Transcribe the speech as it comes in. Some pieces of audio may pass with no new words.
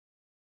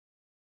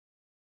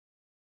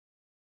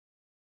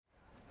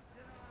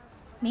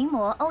名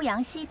模欧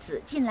阳希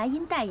子近来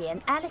因代言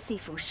Alice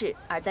服饰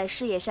而在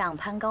事业上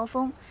攀高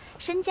峰，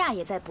身价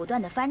也在不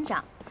断的翻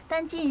涨。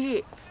但近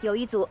日有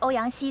一组欧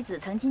阳希子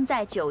曾经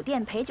在酒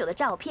店陪酒的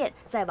照片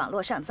在网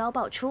络上遭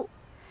爆出。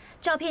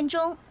照片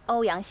中，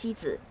欧阳希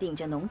子顶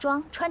着浓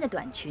妆，穿着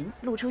短裙，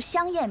露出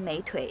香艳美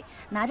腿，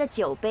拿着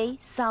酒杯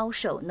搔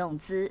首弄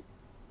姿。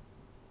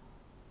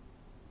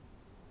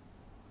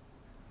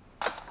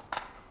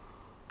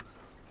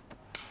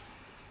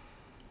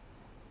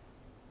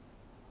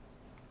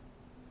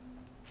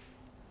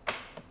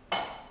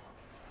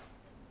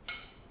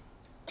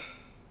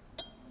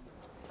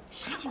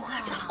 啥情况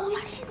啊？欧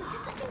阳希子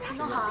在警察局。沈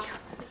总好，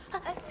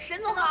哎，沈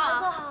总好，沈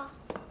总好。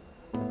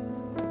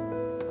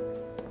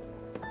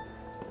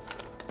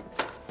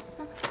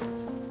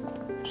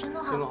沈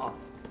总好，沈总好。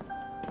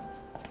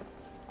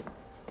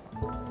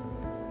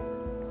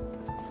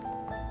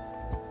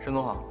沈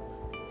总好。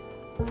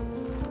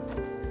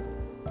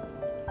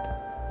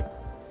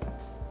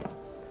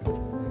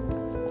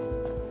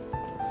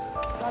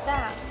老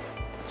大，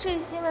这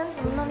新闻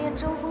怎么能连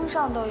针锋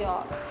上都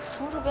有？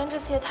丛主编这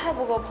次也太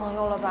不够朋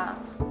友了吧！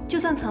就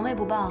算层卫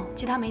不报，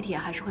其他媒体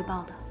还是会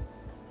报的。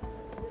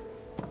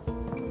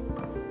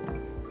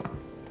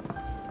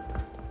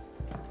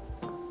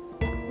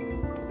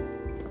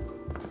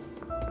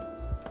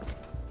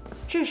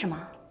这是什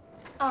么？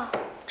啊，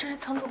这是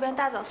丛主编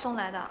大早送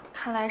来的，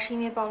看来是因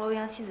为报了欧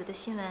阳希子的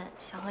新闻，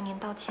想和您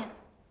道歉。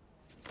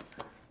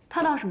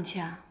他道什么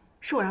歉啊？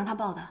是我让他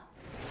报的。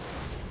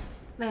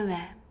魏魏，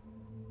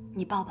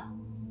你报吧。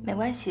没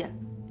关系，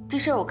这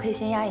事儿我可以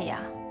先压一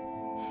压。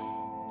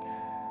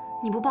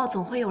 你不报，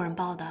总会有人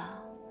报的。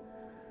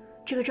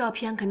这个照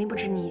片肯定不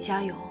止你一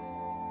家有。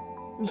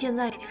你现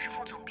在已经是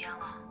副总编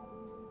了，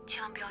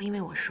千万不要因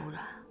为我手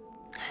软。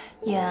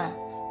妍，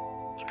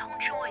你通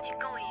知我已经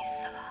够意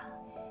思了，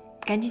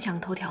赶紧抢个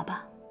头条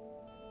吧。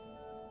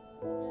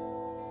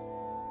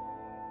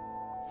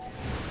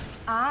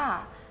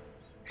啊，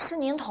是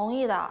您同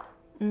意的？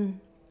嗯。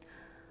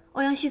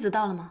欧阳希子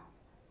到了吗？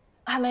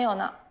还没有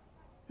呢。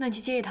那你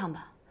去接一趟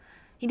吧，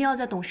一定要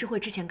在董事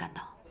会之前赶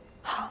到。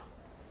好。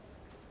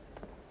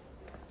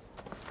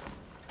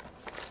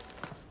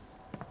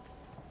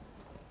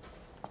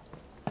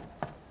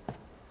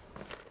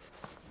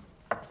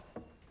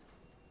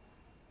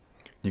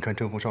 你看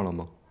针锋上了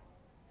吗？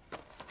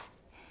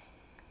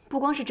不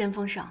光是针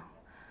锋上，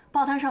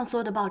报摊上所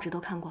有的报纸都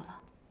看过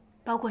了，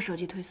包括手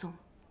机推送。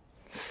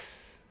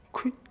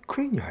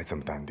亏你还这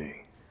么淡定。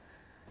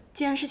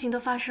既然事情都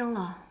发生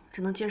了，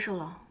只能接受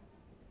了。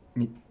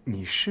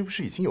你是不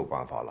是已经有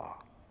办法了？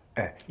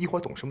哎，一会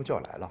儿董事们就要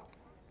来了。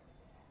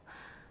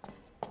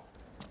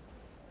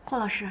霍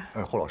老师。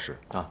哎，霍老师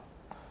啊，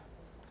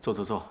坐。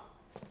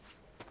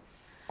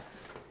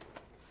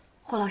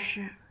霍老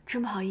师，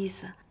真不好意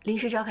思。 临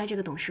时召开这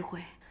个董事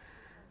会，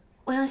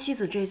欧阳希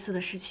子这一次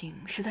的事情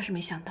实在是没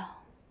想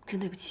到，真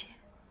对不起。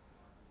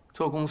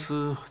做公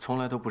司从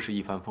来都不是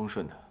一帆风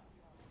顺的，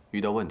遇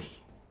到问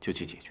题就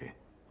去解决，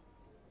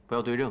不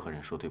要对任何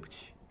人说对不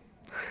起。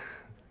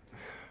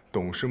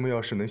董事们要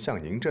是能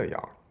像您这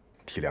样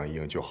体谅一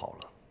人就好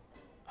了。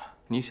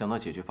你想到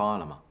解决方案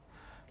了吗？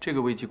这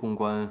个危机公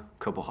关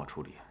可不好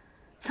处理啊。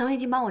岑薇已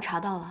经帮我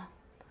查到了，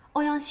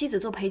欧阳希子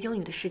做陪酒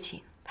女的事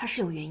情，她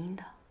是有原因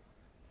的。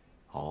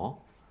哦。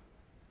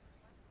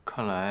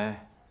 看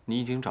来你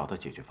已经找到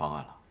解决方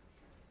案了。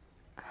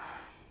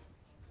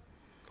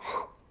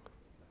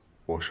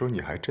我说你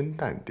还真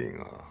淡定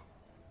啊！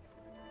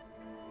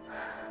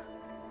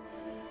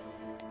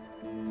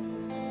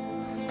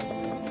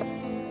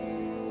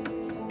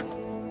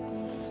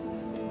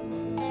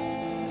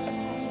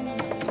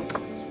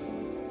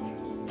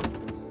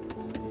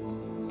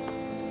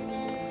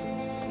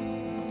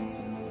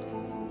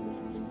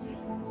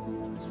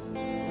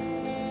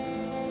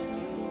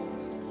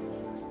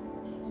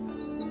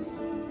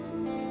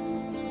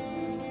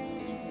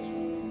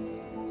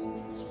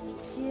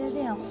接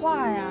电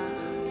话呀！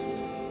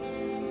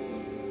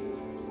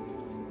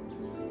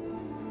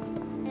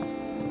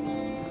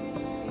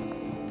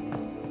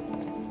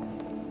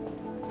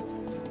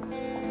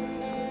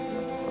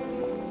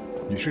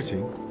女士，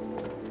请。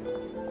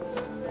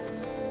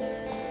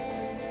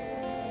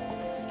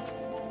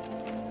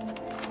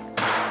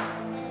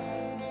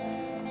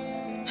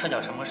这叫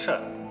什么事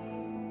儿？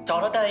找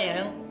的代言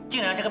人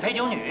竟然是个陪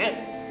酒女！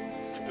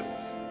就是，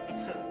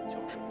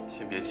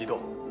先别激动。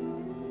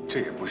 这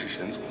也不是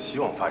沈总希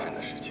望发生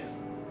的事情。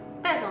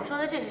戴总说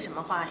的这是什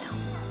么话呀？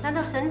难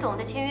道沈总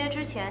在签约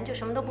之前就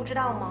什么都不知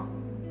道吗？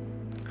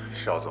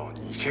邵总，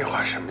你这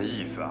话什么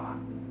意思啊？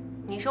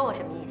你说我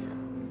什么意思？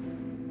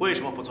为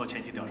什么不做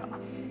前期调查？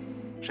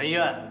沈一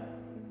恩，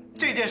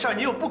这件事儿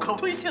你有不可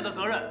推卸的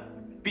责任，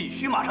必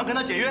须马上跟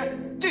他解约。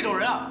这种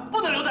人啊，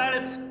不能留在爱丽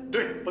丝。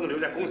对，不能留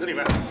在公司里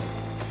面。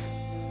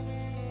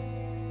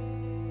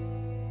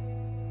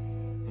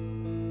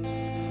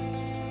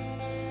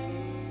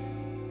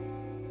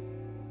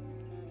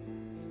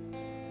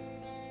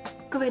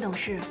 各位董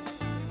事，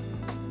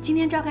今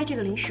天召开这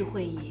个临时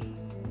会议，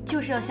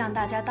就是要向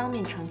大家当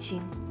面澄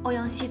清欧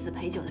阳希子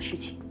陪酒的事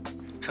情。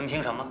澄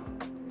清什么？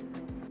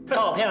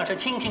照片上是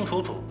清清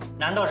楚楚，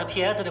难道是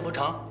PS 的不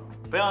成？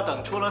不要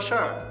等出了事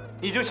儿，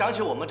你就想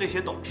起我们这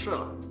些董事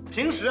了。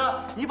平时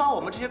啊，你把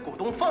我们这些股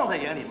东放在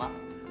眼里吗？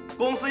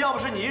公司要不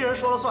是你一人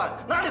说了算，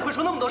哪里会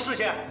出那么多事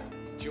情？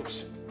就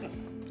是，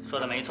说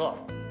的没错。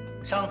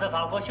上次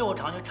法国秀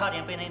场就差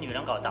点被那女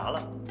人搞砸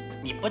了，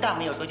你不但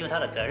没有追究她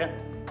的责任，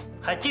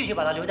还继续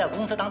把她留在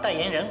公司当代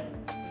言人。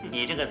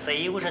你这个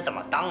CEO 是怎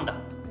么当的？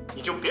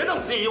你就别当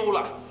CEO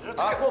了，这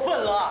太过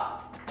分了！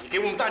你给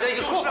我们大家一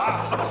个说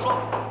法。怎么说？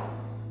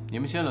你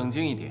们先冷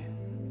静一点，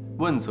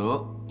问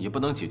责也不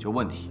能解决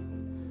问题。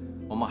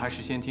我们还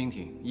是先听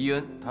听伊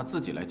恩他自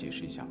己来解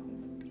释一下。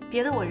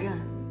别的我认，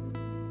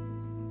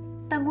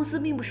但公司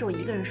并不是我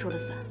一个人说了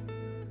算。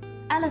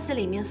Alice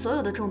里面所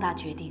有的重大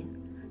决定，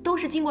都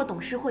是经过董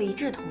事会一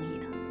致同意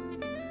的。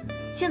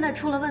现在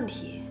出了问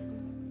题，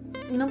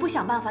你们不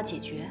想办法解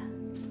决，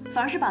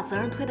反而是把责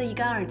任推得一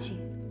干二净。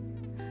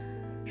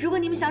如果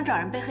你们想找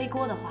人背黑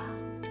锅的话，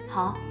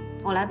好，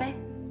我来背。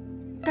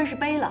但是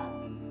背了，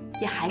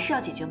也还是要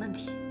解决问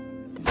题。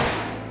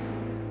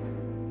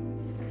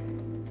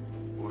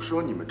我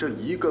说你们这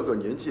一个个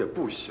年纪也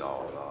不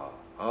小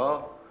了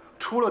啊，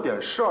出了点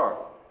事儿，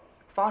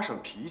发什么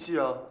脾气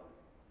啊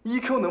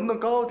 ？EQ 能不能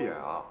高点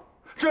啊？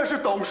这是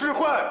董事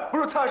会，不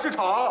是菜市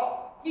场，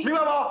明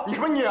白吗？你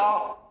什么你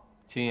啊？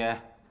青爷，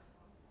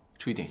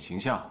注意点形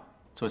象，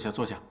坐下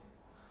坐下，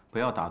不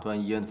要打断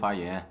伊恩的发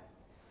言。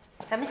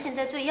咱们现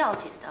在最要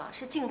紧的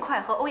是尽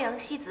快和欧阳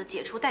希子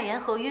解除代言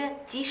合约，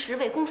及时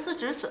为公司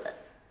止损。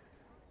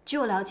据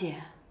我了解，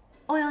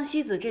欧阳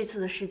希子这次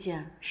的事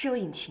件是有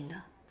隐情的，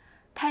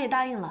他也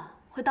答应了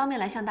会当面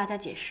来向大家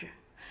解释，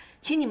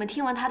请你们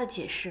听完他的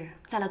解释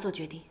再来做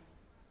决定。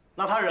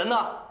那他人呢？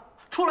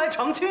出来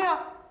澄清啊！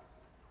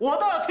我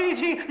倒要听一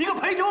听，一个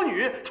陪酒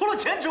女除了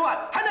钱之外，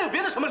还能有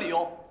别的什么理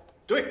由？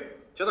对，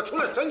叫他出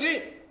来澄清。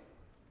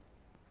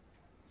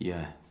伊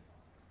恩，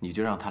你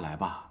就让他来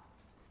吧。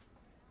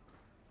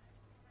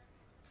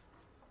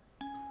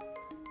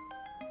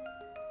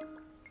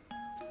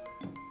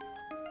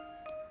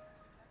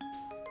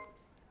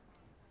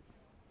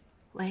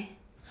喂，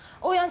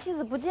欧阳希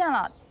子不见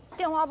了，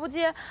电话不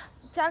接，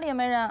家里也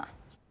没人。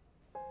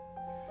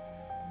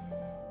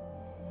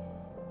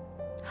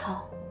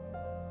好。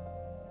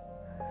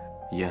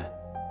伊恩，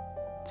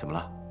怎么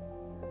了？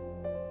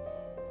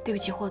对不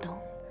起，霍董，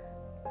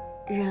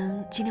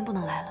人今天不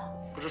能来了。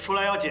不是出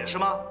来要解释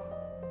吗？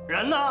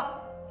人呢？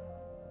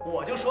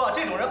我就说啊，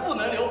这种人不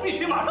能留，必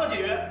须马上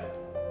解约。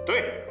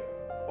对，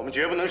我们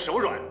绝不能手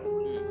软，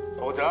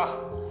否则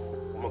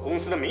我们公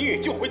司的名誉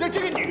就毁在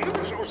这个女人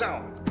的手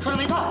上。说的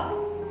没错。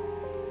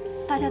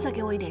大家再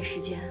给我一点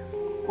时间，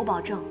我保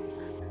证，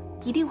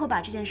一定会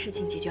把这件事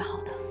情解决好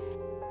的。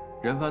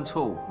人犯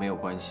错误没有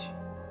关系，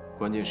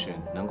关键是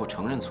能够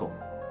承认错误，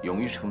勇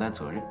于承担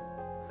责任。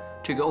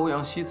这个欧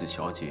阳希子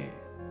小姐，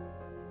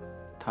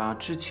她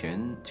之前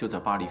就在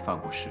巴黎犯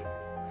过事，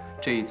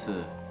这一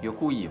次又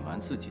故意隐瞒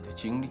自己的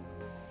经历，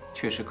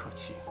确实可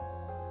气。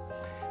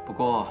不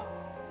过，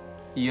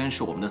伊恩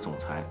是我们的总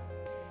裁，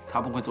他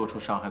不会做出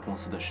伤害公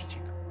司的事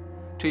情的，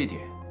这一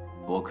点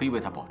我可以为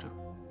他保证。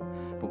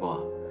不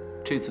过，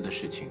这次的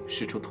事情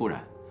事出突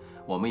然，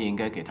我们也应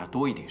该给他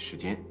多一点时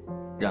间，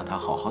让他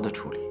好好的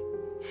处理。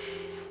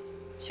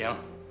行，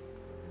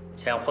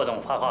既然霍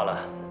总发话了，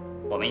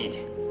我没意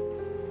见。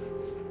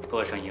不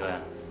过沈医院，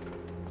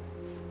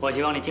我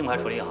希望你尽快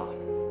处理好，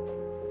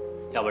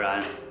要不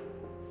然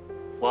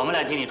我们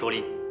来替你处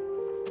理。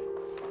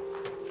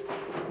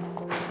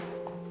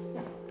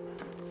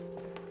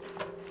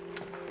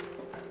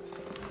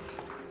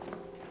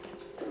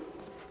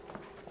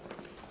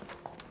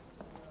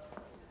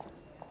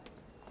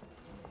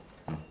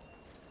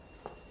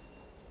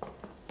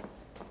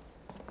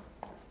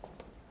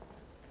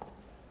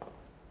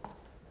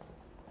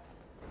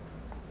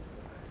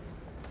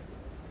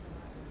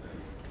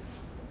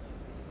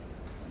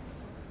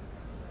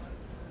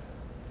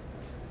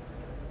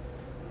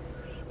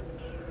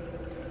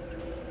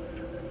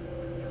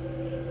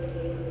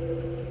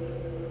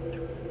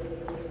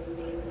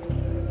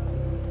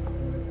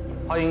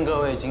欢迎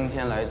各位今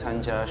天来参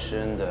加施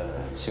恩的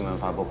新闻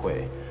发布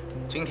会。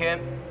今天，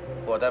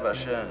我代表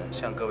施恩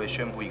向各位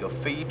宣布一个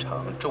非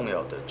常重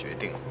要的决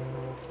定。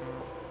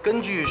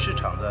根据市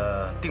场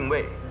的定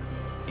位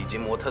以及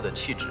模特的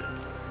气质，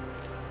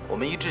我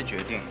们一致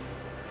决定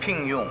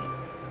聘用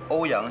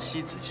欧阳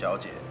希子小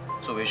姐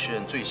作为施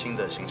恩最新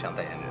的形象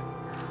代言人。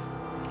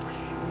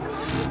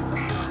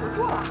合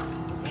作了。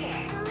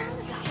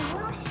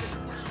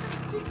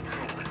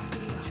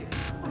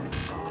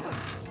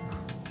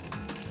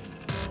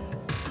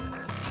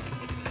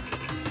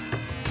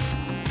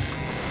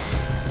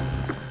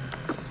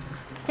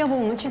要不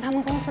我们去他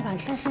们公司把这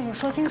件事情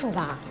说清楚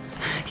吧？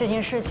这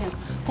件事情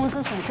公司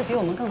损失比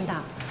我们更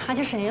大，而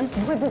且沈岩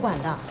不会不管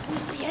的。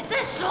你别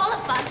再说了，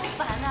烦不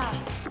烦啊？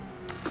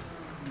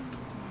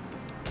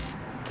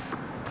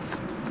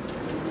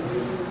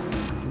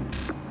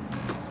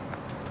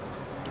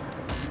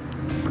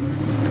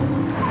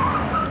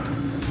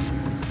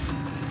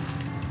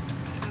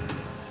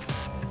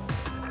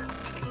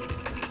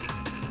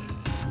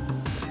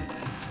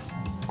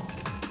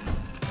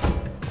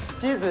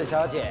西子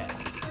小姐，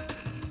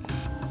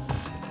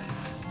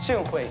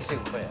幸会幸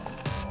会。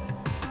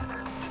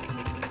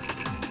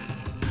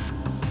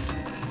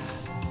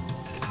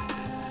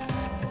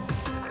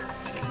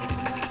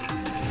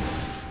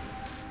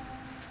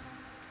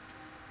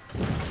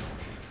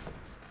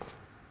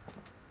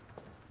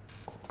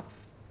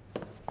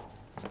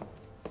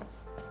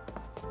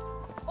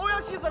欧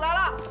阳西子来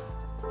了！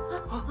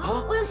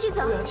欧阳西子，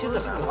欧阳西子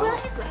来了！欧阳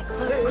西子，快，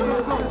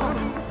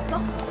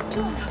走，去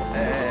我们。哎，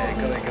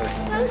各位，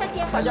欧阳小姐，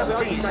大家冷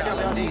静一下，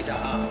冷静一下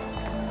啊！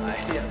哎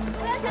呀，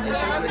欧阳小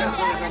姐，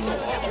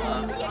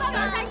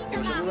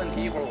有什么问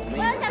题一会儿我们欧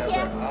阳小姐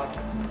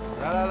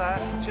啊！来，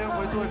先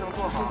回座位上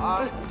坐好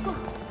啊！坐。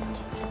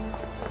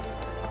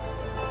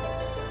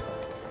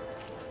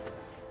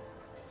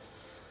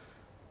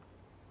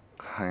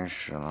开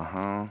始了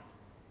哈。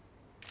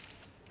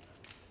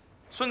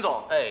孙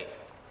总，哎，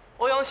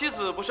欧阳希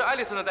子不是艾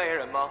丽森的代言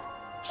人吗？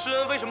施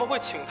恩为什么会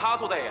请她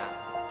做代言？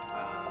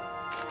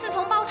自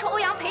从爆出欧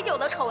阳陪酒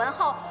的丑闻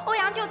后，欧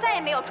阳就再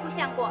也没有出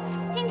现过。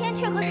今天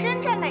却和施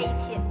恩站在一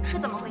起，是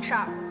怎么回事？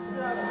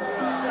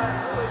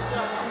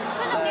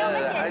孙总，给我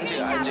们解释一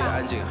下吧。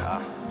安静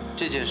啊！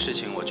这件事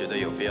情我觉得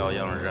有必要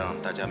让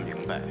大家明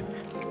白，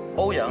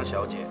欧阳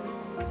小姐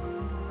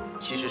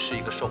其实是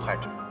一个受害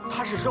者。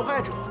她是受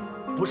害者，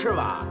不是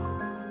吧？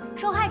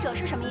受害者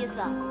是什么意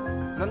思？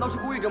难道是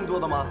故意这么做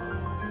的吗？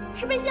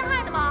是被陷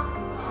害的吗？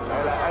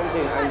来，安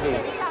静，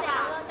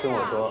跟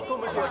我说。跟我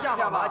们说一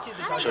下吧，西子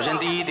小姐。首先，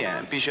第一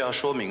点必须要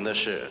说明的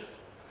是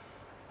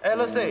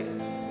 ，LC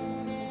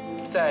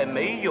在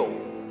没有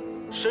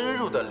深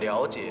入的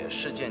了解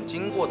事件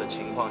经过的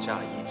情况下，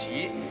以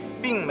及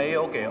并没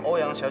有给欧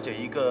阳小姐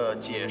一个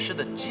解释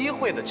的机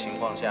会的情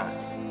况下，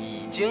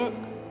已经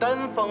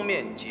单方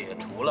面解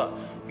除了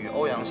与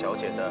欧阳小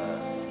姐的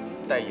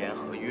代言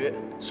合约，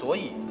所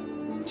以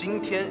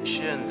今天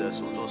施恩的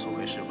所作所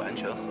为是完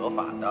全合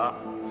法的。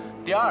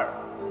第二，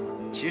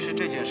其实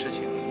这件事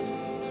情，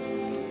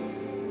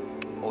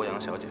欧阳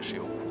小姐是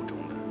有苦衷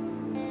的。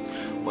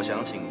我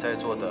想请在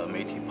座的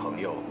媒体朋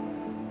友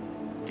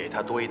给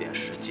她多一点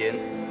时间，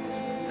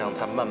让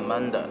她慢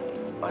慢的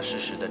把事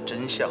实的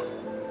真相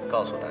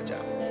告诉大家，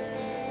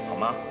好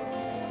吗？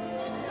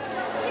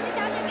西子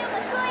小姐，给我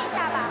们说一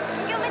下吧，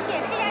给我们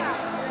解释一下。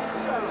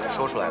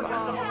说出来吧。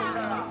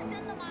是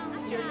真的吗？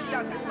解释一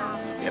下可以吗？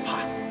别怕，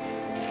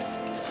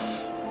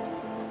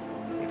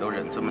你都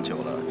忍这么久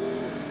了，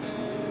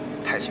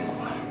太辛苦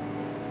了。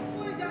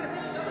说一下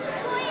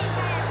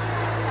呀，西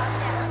子小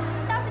姐，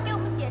倒是给我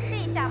们解释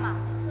一下嘛。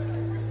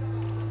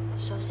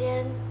首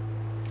先，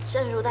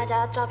正如大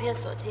家照片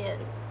所见，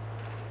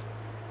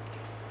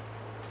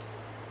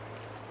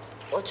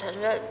我承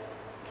认，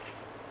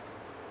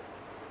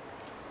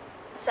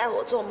在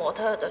我做模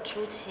特的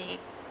初期，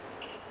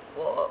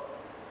我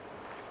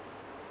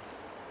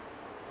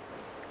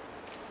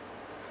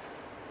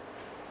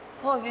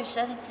迫于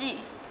生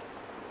计，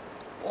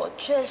我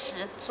确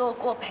实做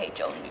过陪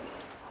酒女。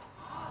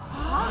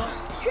啊，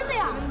真的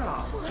呀？真的？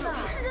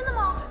是真的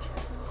吗？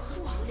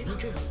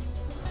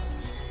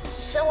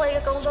身为一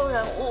个公众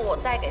人物，我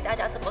带给大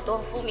家这么多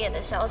负面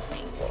的消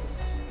息，我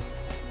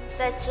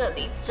在这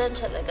里真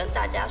诚的跟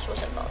大家说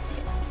声抱歉。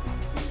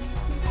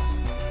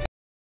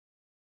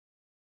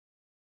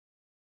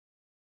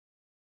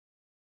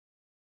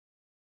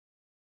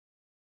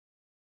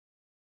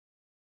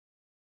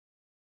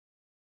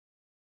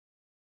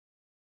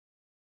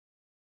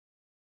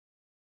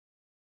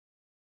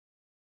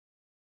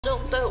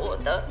对我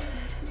的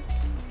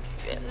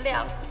原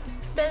谅，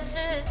但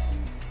是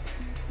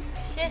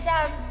卸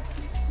下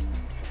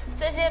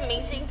这些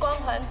明星光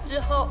环之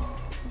后，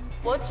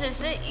我只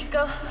是一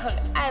个很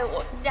爱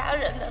我家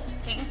人的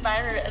平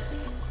凡人。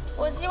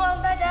我希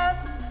望大家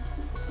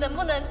能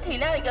不能体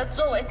谅一个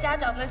作为家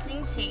长的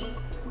心情，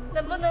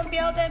能不能不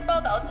要再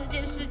报道这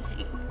件事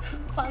情，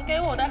还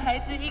给我的孩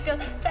子一个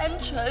单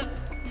纯、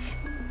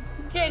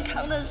健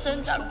康的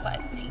生长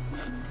环境。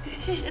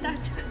谢谢大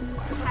家。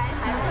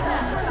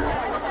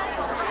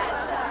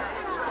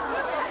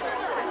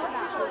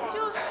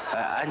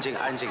安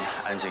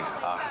静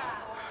啊！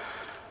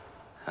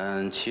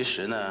其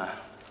实呢，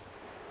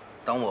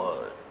当我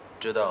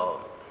知道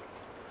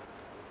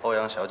欧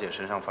阳小姐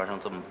身上发生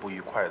这么不愉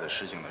快的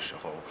事情的时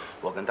候，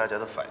我跟大家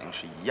的反应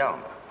是一样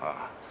的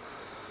啊，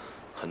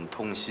很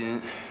痛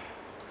心，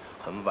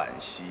很惋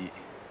惜。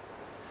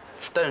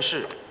但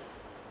是，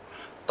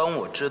当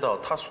我知道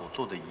她所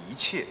做的一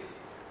切，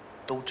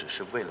都只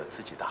是为了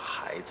自己的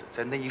孩子，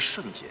在那一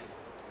瞬间，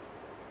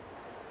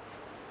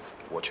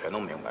我全都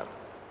明白了。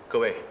各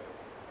位，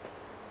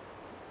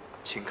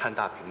请看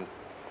大屏幕。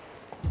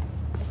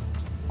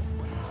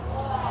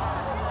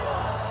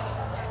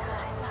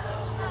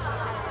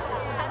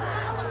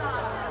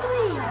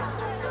对呀。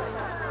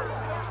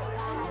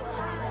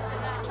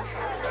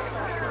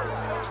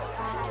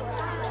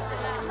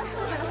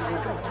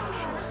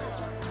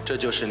这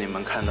就是你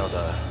们看到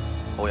的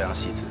欧阳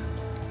希子。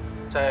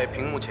在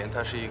屏幕前，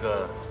她是一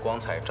个光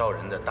彩照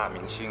人的大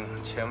明星，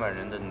千万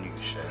人的女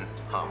神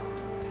哈。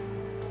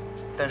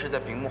但是在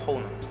屏幕后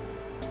呢，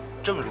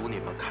正如你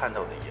们看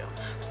到的一样，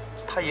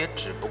她也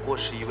只不过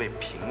是一位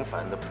平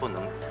凡的不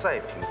能再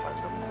平凡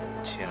的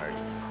母亲而已。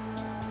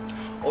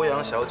欧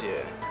阳小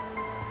姐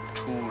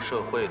初入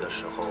社会的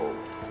时候，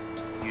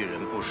遇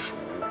人不淑，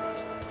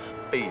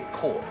被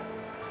迫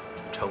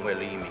成为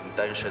了一名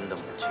单身的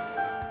母亲。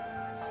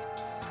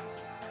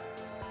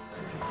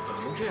怎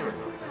么能这样呢？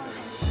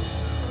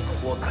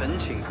我恳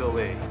请各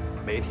位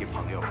媒体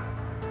朋友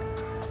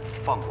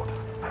放过她，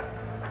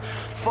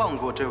放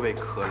过这位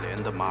可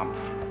怜的妈妈。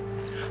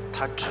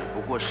她只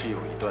不过是有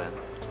一段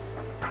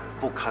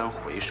不堪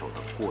回首的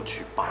过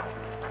去罢了。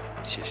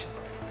谢谢。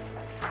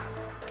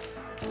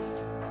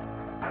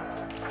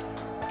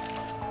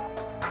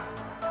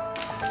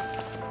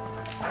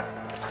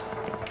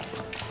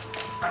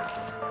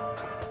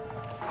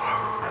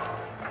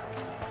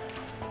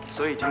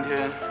所以今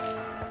天，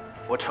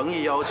我诚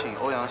意邀请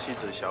欧阳希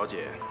子小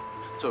姐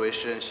作为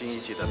诗人新一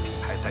季的品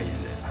牌代言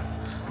人。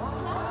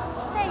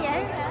代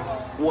言人？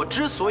我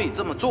之所以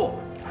这么做，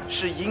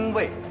是因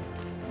为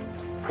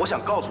我想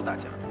告诉大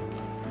家，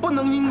不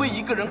能因为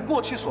一个人过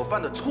去所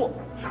犯的错，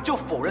就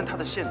否认他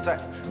的现在，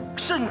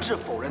甚至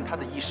否认他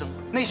的一生。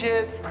那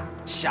些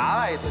狭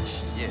隘的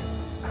企业，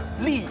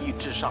利益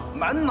至上，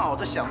满脑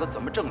子想着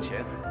怎么挣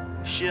钱，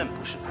诗人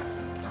不是。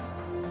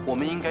我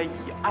们应该以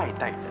爱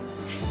待人，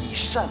以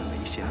善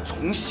为先，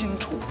从心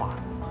出发。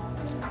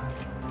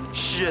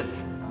诗人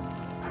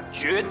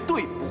绝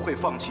对不会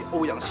放弃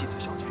欧阳希子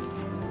小姐。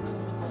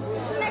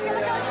那什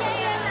么时候签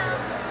约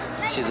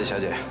呢？希子小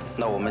姐，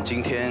那我们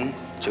今天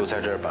就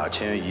在这儿把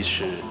签约仪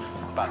式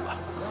办了。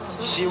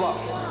希望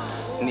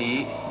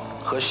你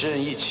和诗人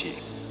一起，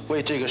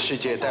为这个世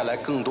界带来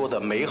更多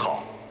的美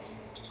好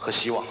和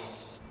希望。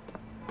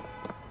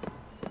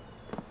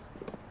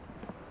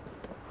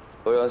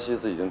欧阳希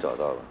子已经找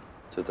到了，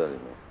就在里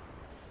面。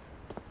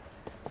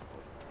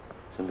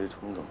先别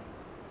冲动，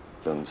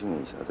冷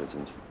静一下再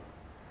进去。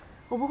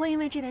我不会因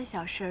为这点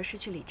小事而失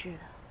去理智的。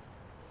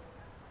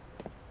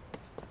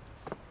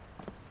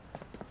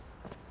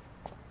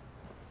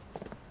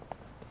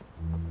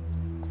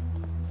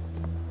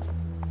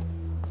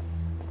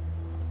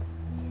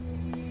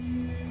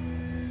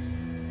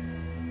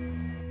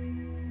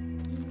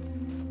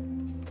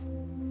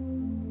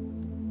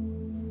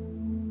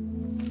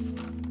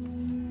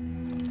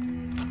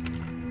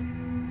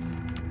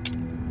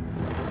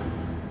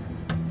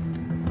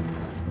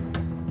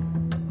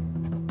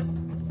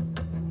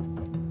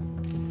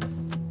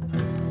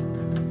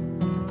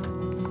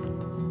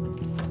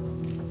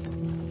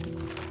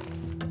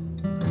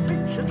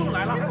沈总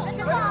来了！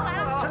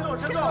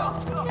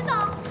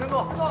沈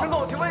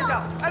总，请问一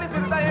下，爱丽丝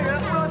的代言人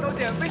欧阳小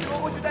姐为什么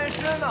会去代言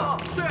诗恩呢？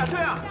对啊，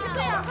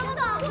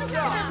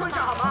说一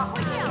下好吗？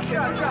是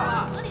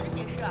啊，合理的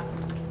解释。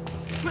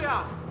对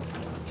啊，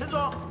沈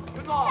总，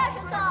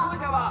说一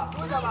下吧。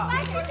来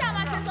说下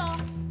吧，沈总。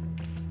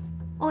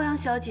欧阳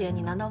小姐，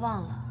你难道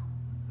忘了，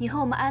你和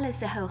我们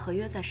Alice 还有合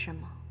约在身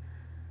吗？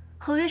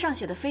合约上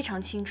写的非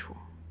常清楚，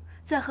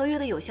在合约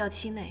的有效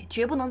期内，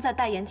绝不能再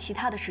代言其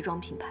他的时装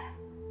品牌。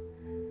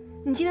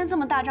你今天这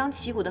么大张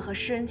旗鼓地和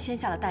诗恩签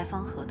下了代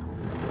方合同，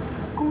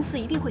公司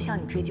一定会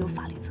向你追究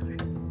法律责任。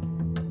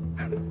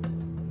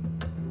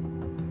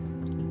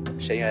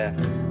沈岩，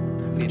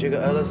你这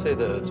个 LC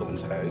的总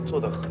裁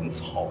做得很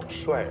草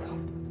率啊！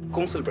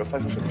公司里边发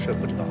生什么事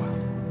不知道啊？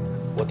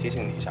我提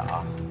醒你一下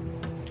啊，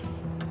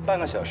半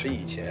个小时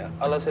以前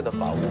 ，LC 的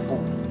法务部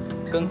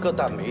跟各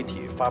大媒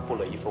体发布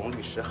了一封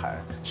律师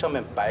函，上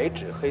面白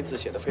纸黑字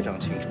写得非常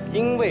清楚，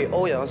因为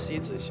欧阳希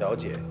子小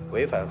姐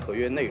违反合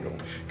约内容，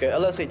给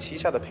LC 旗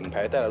下的品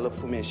牌带来了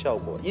负面效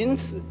果，因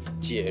此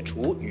解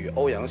除与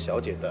欧阳小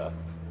姐的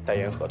代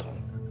言合同。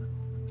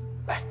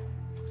来，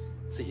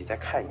自己再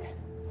看一眼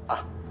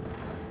啊。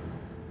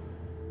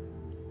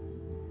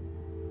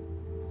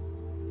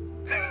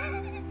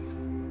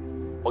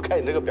我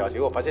看你这个表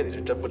情，我发现你是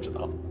真不知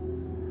道。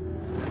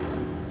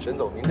沈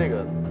总，您这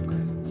个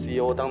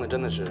CEO 当的真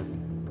的是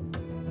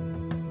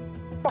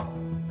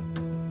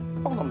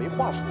棒到没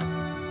话说。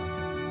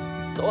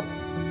走。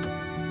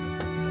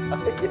哎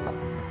呀。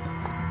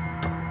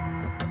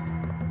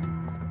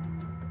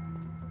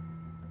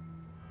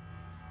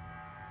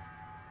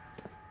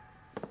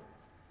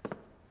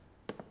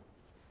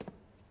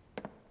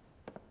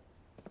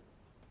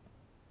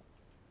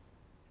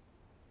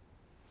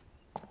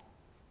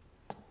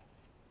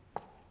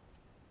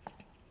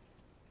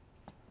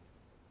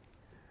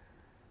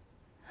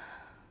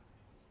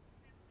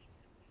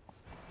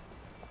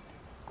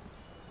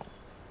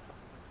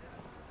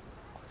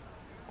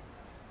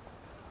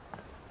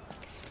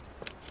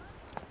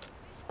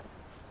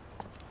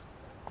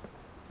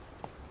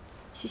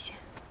谢谢。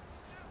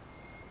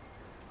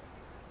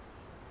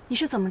你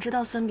是怎么知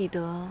道孙彼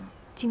得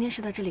今天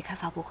是在这里开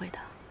发布会的？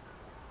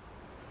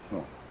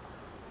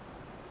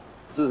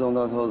自从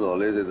他偷走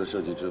Lazy 的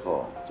设计之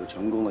后，就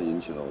成功的引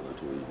起了我的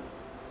注意。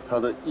他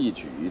的一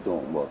举一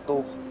动我都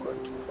很关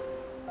注。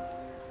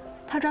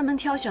他专门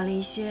挑选了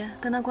一些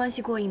跟他关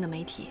系过硬的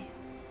媒体，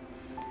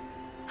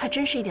还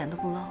真是一点都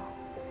不漏。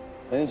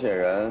很显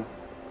然，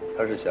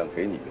他是想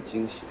给你个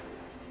惊喜。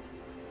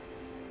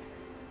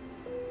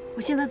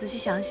我现在仔细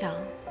想想，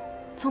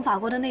从法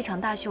国的那场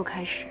大秀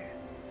开始，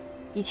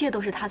一切都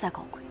是他在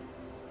搞鬼。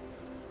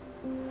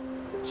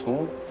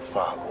从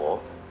法国，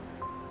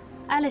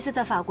爱丽丝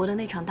在法国的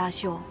那场大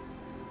秀，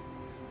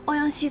欧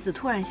阳希子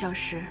突然消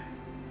失，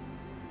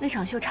那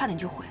场秀差点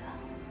就毁了。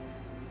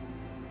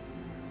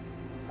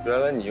原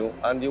来你用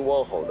安迪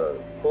沃霍的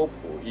波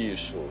普艺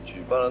术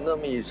举办了那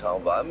么一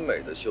场完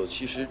美的秀，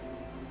其实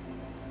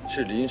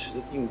是临时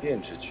的应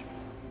变之举。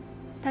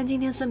但今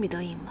天孙彼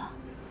得赢了。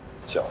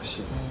侥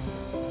幸。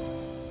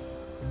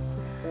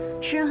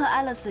诗人和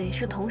Alice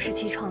是同时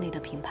期创立的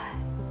品牌，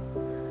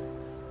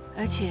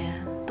而且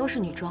都是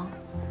女装。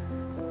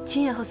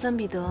秦野和孙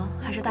彼得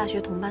还是大学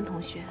同班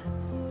同学。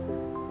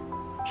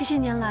这些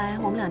年来，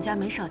我们两家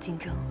没少竞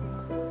争。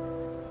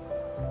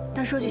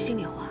但说句心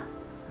里话，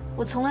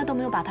我从来都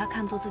没有把他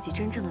看作自己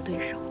真正的对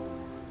手。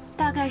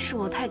大概是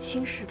我太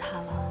轻视他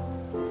了，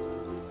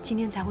今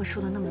天才会输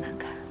得那么难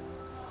看。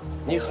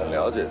你很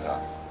了解他，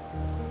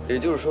也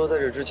就是说，在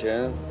这之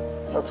前，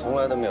他从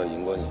来都没有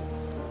赢过你。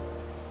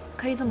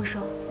可以这么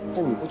说。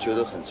那你不觉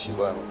得很奇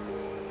怪吗？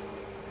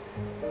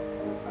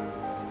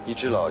一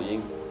只老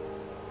鹰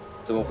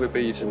怎么会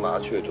被一只麻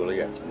雀啄了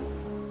眼睛？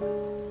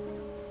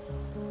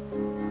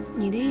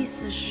你的意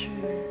思是，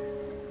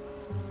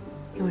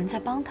有人在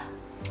帮他？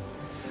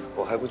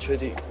我还不确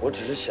定，我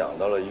只是想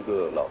到了一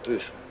个老对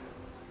手。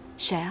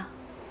谁啊？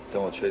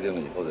等我确定了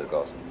以后再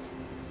告诉你。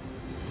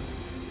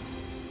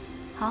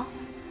好。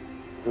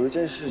有一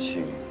件事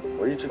情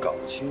我一直搞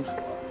不清楚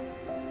啊，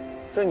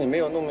在你没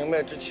有弄明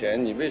白之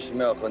前，你为什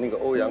么要和那个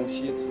欧阳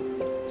希子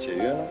解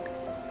约呢？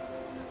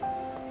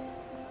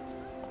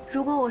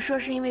如果我说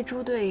是因为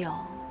猪队友，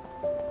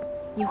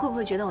你会不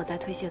会觉得我在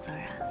推卸责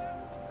任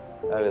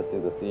？Alice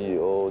的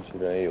CEO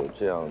居然也有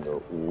这样的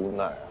无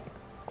奈啊！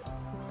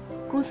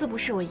公司不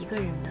是我一个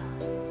人的，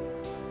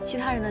其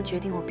他人的决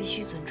定我必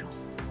须尊重。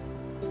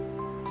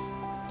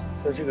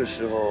在这个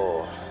时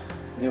候，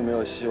你有没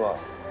有希望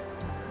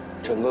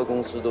整个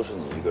公司都是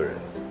你一个人？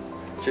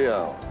这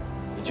样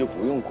你就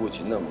不用顾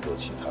及那么多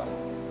其他的。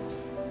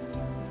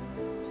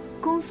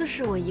公司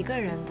是我一个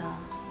人的，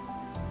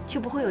就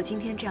不会有今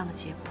天这样的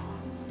结果。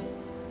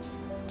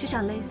就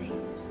像 Lazy，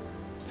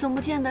 总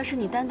不见得是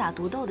你单打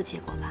独斗的结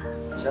果吧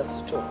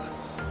 ？Just joke。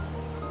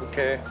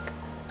OK。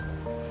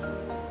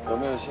有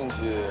没有兴趣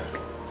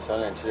想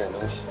点吃点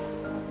东西？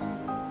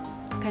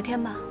改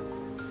天吧，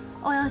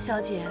欧阳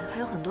小姐还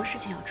有很多事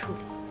情要处理。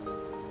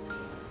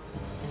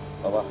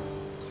好吧，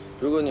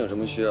如果你有什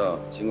么需要，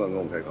尽管跟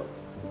我开口。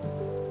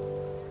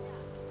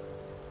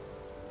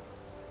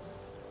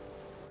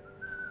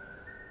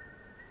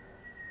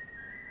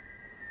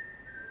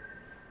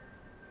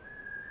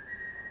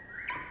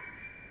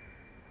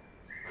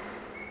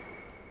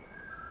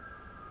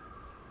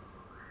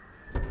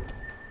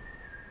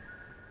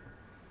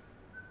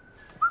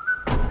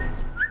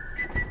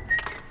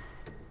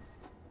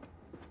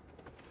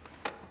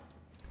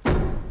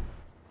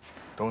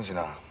东西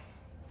呢？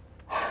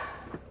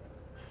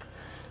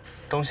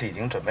东西已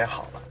经准备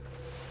好了，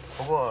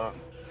不过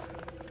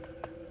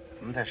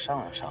我们再商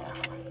量商量，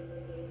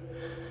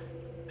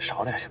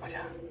少点行不行？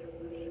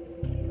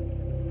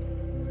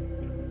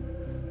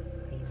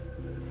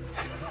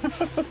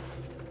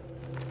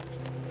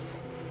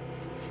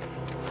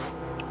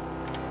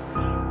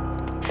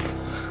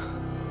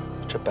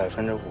这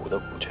5%的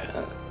股权，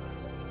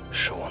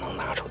是我能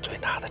拿出最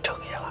大的诚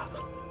意了。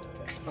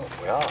我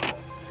不要。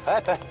哎，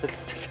别，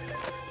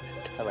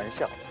开玩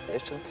笑，别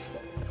生气。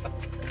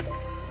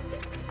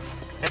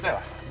哎，对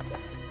了，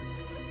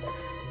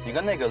你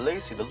跟那个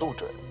Lacy 的陆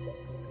准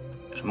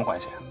什么关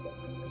系啊？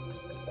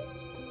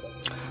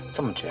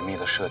这么绝密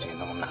的设计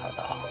能拿得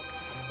到，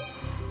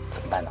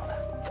怎么办到的？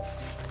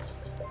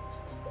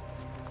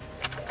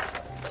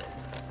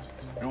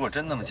如果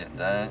真那么简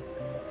单，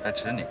还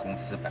值你公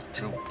司5%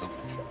的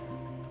股权。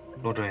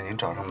陆准已经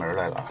找上门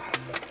来了，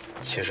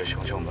气势汹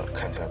汹的，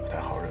看起来不太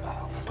好惹，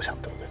我不想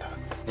得罪他。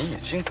你已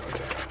经得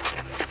罪了，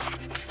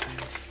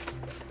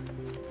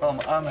帮我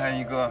们安排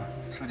一个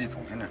设计总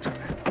监的职位。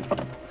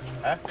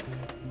哎，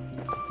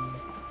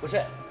不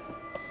是，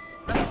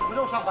那什么时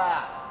候上班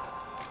啊？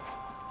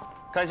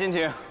看心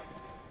情。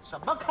什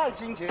么看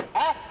心情？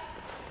哎，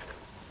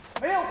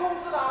没有工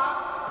资的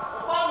啊！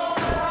我包你3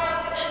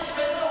餐，给你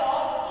培训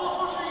我，做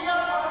错事一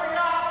样承认呀。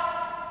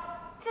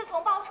自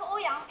从爆出欧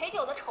阳陪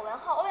酒的丑闻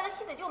后，欧阳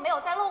希子就没有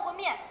再露过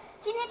面，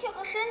今天却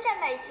和施恩站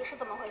在一起，是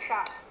怎么回事？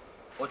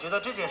我觉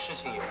得这件事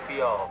情有必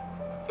要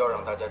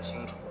让大家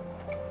清楚，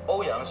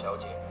欧阳小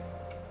姐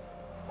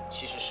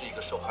其实是一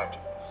个受害者。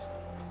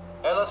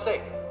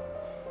LC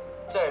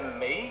在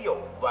没有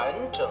完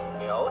整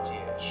了解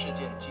事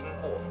件经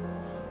过，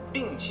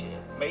并且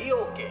没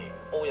有给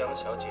欧阳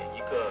小姐一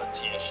个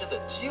解释的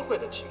机会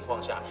的情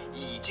况下，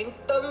已经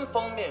单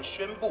方面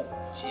宣布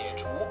解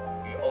除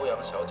与欧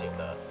阳小姐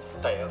的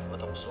代言合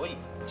同，所以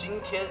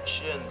今天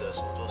施恩的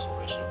所作所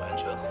为是完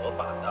全合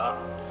法的。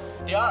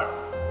第二，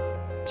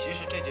其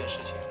实这件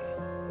事情，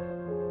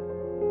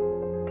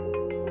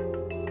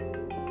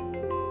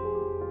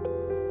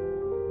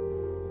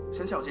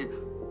沈小姐，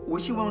我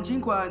希望尽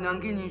快能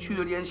跟您取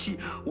得联系。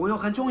我有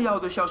很重要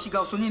的消息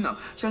告诉您呢，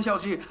沈小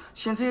姐，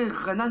现在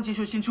很难解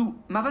释清楚，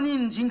麻烦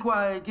您尽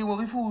快给我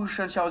回复，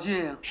沈小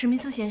姐。史密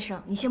斯先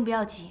生，你先不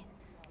要急，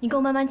你跟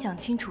我慢慢讲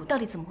清楚到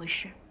底怎么回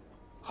事。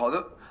好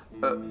的，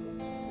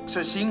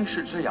事情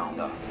是这样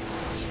的，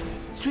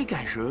最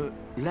开始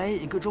来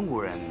一个中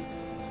国人，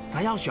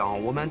他要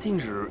向我们定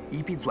制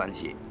一批钻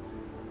戒。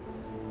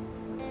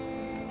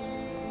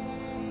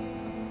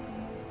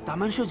 他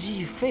们设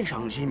计非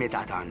常精美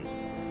大胆，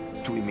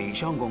对每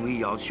项工艺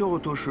要求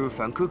都是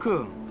很苛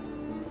刻。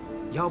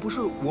要不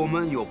是我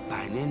们有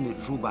100年的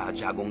珠宝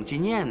加工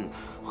经验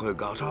和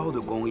高超的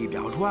工艺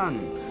标准，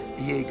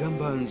也根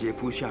本接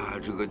不下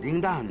这个订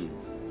单。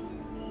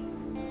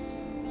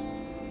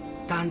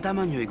但他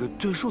们有一个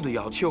特殊的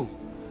要求，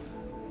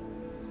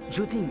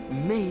指定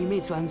每一枚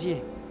钻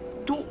戒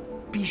都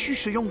必须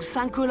使用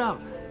3克拉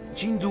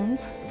精度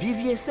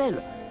VVSL。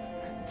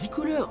 10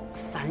 couleurs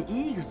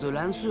 3X 的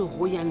蓝色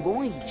火焰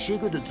工艺切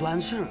割的钻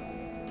石。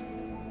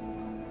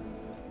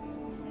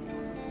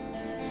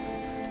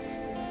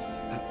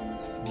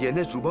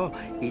BNS 珠宝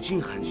已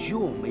经很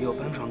久没有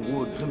搬上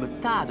过这么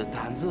大的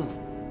摊子。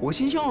我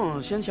心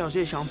想，沈小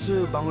姐上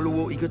次帮了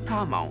我一个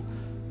大忙，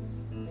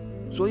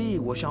所以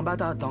我想把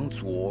它当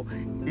做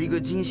一个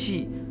惊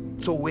喜，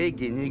作为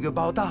给你一个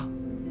报答。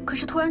可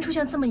是突然出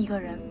现这么一个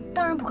人，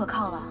当然不可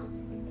靠了。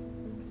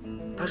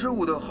 他是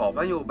我的好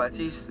朋友巴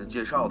基斯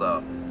介绍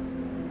的，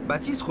巴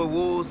基斯和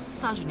我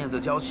30年的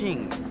交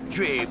情，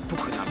绝不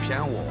可能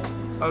骗我。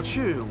而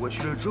且我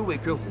去了这位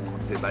客户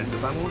在巴黎的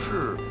办公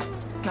室，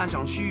看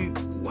上去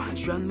完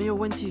全没有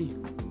问题。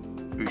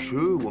于是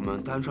我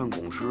们谈成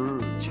共识，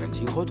签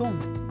订合同。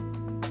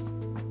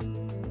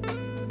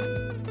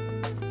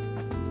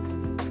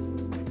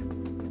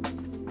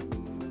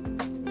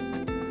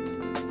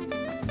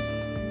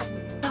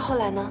那后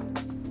来呢？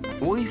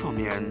 我一方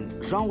面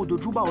让我的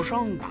珠宝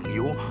商朋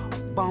友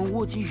帮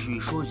我继续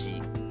收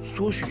集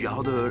所需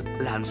要的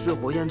蓝色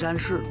火焰钻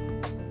石，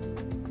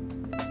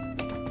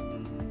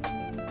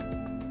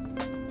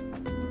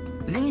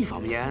另一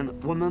方面，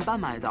我们把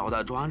买到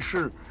的钻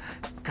石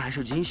开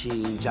始进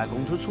行加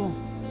工制作。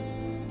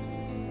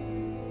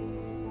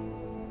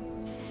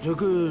这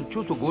个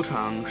制作过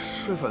程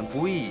十分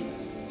不易，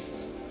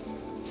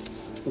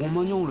我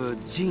们用了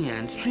经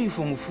验最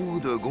丰富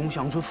的工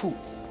匠之父。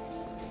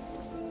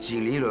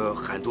 经历了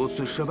很多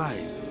次失败，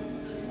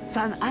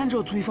咱按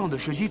照对方的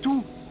设计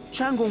图，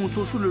成功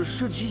做出了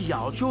设计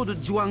要求的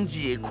钻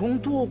戒空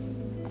多。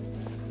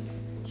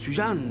虽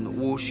然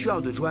我需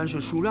要的钻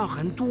石数量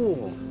很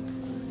多，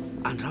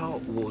按照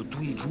我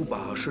对珠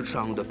宝市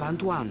场的判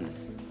断，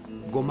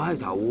购买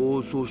到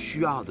我所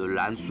需要的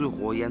蓝色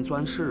火焰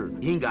钻石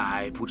应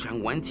该不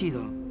成问题的。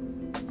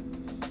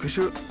可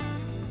是，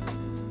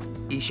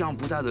意想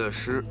不到的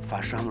事发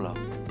生了。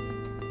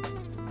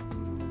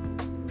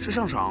 市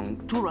场上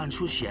突然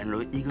出现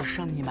了一个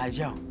生意买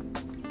家，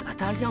他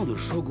大量的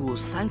收购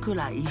3克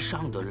拉以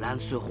上的蓝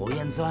色火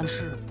焰钻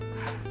石，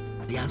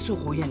蓝色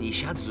火焰一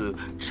下子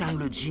成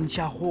了金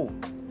家货，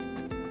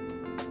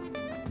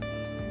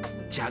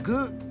价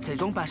格在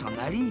中盘商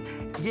那里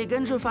也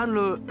跟着翻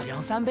了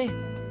2、3倍。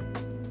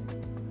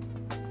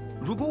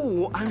如果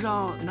我按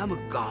照那么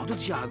高的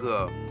价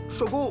格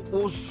收购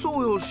我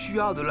所有需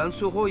要的蓝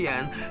色火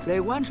焰来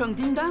完成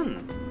订单，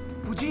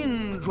 不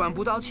仅赚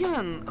不到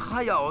钱，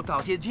还要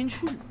倒贴进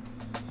去。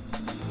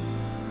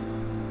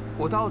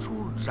我到处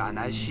找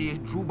那些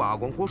珠宝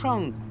供货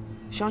商，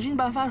想尽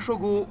办法收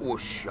购我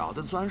需要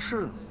的钻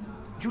石，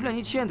就连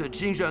以前的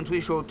竞争对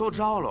手都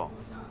找了，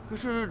可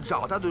是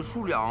找到的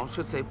数量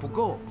实在不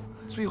够。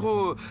最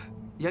后，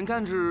眼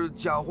看着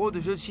交货的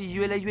日期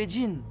越来越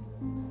近，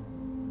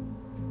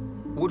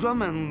我专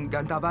门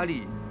赶到巴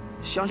黎，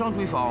想让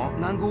对方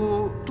能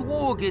够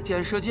多给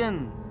点时间。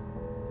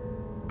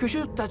 可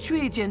是他却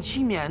一点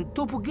情面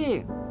都不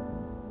给，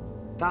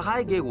他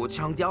还给我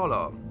强调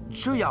了，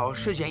只要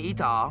时间一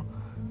到，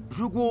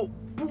如果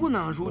不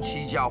能如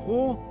期交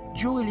货，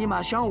就会立马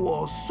向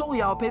我索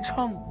要赔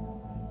偿。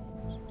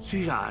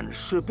虽然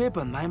是赔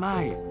本买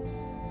卖，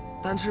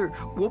但是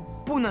我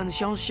不能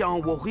想象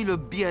我毁了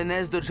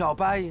BNS 的招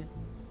牌，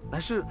那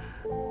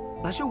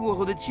是我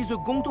和的妻子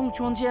共同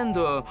创建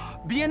的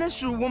BNS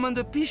是我们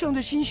的毕生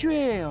的心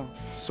血，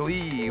所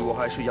以我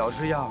还是要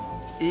这样。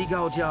 以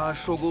高价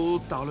收购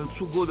到了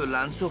足够的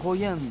蓝色火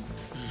焰，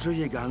日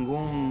夜赶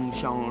工，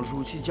想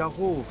如期交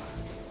货。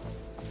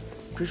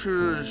可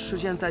是时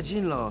间太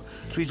紧了，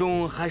最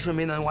终还是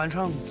没能完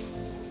成。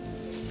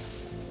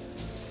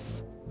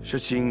事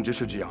情就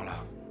是这样了。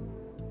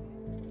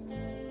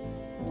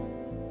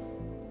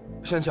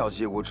沈小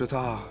姐，我知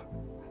道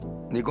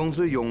你公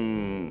司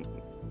用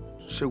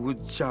税务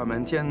家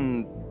门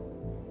店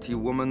替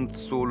我们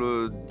做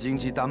了经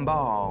济担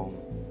保。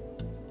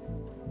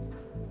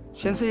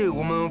 现在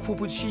我们付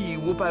不起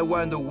500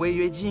万的违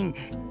约金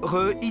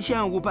和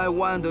1500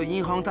万的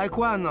银行贷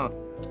款呢，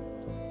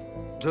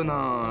这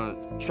呢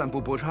宣布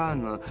破产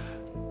呢，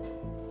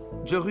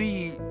这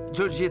会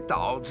直接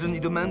导致你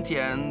的门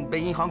店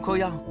被银行扣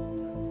押。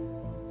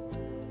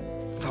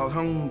造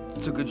成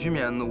这个局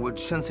面，我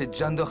真是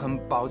真的很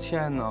抱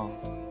歉呢。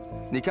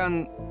你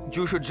看，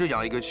就是这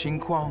样一个情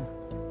况，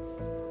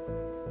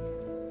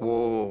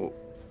我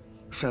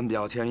深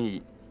表歉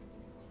意，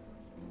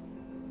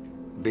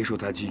备受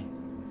打击，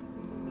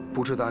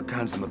不知道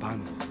该怎么办。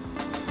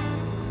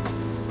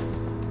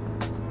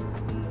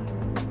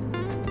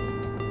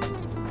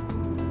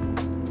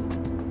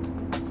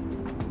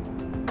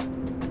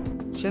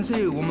现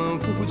在我们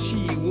付不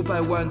起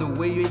500万的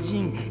违约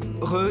金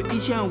和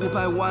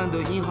1500万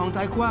的银行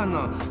贷款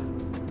呢，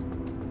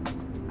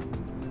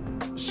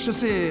实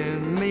在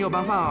没有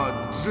办法，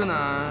只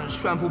能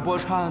宣布破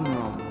产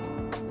了。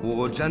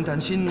我真担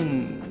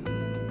心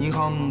银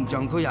行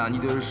将扣押你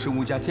的实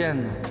物价钱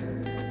呢。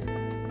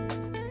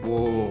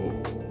我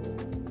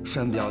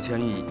深表歉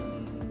意，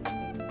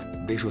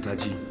备受打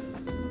击，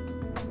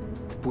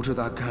不知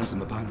道该怎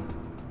么办。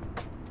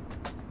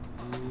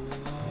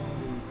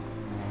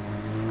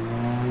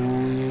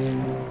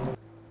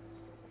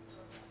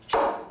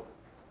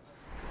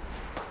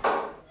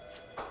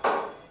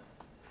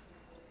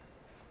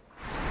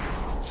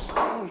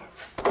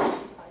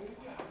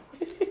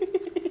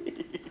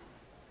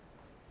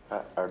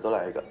耳朵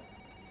来一个，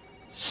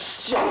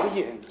小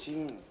眼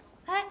睛。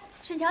哎，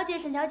沈小姐，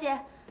沈小姐，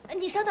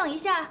你稍等一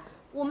下，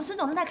我们孙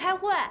总正在开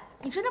会，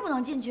你真的不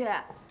能进去。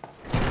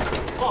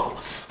哦，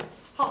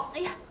好。哎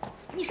呀，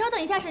你稍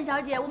等一下，沈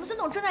小姐，我们孙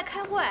总正在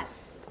开会。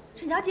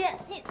沈小姐，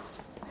你，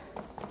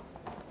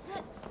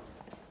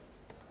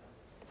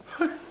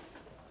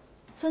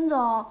孙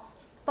总，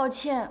抱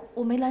歉，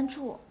我没拦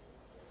住。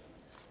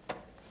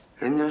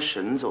人家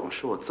沈总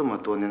是我这么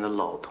多年的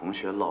老同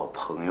学、老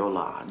朋友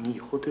了，你以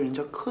后对人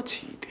家客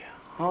气一点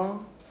啊。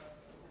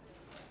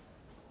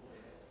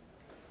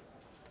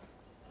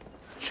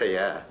沈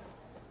岩，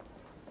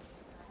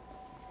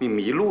你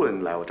迷路了，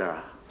你来我这儿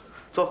啊？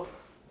走。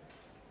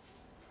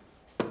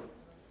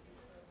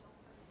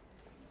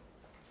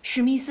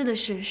史密斯的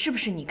事是不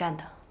是你干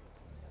的？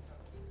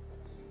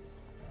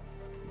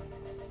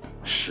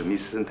史密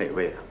斯哪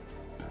位啊？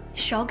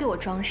少给我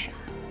装傻！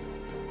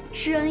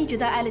施恩一直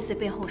在爱丽丝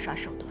背后耍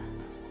手段，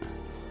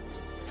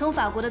从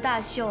法国的大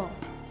秀，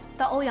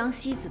到欧阳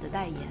希子的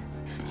代言，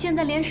现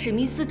在连史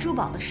密斯珠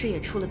宝的事也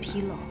出了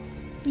纰漏，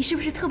你是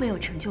不是特别有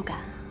成就感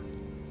啊？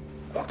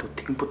我都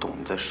听不懂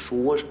你在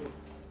说什么。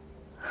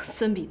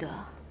孙彼得，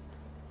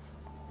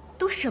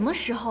都什么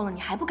时候了，你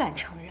还不敢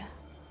承认？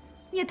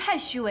你也太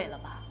虚伪了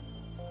吧！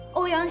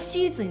欧阳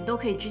希子你都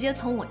可以直接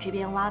从我这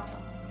边挖走，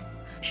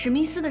史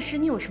密斯的事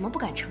你有什么不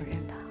敢承认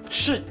的？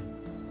是，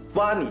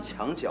挖你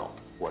墙角。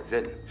我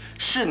认，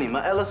是你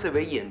们 LC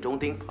为眼中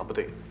钉啊，不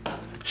对，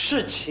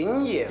是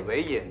秦野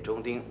为眼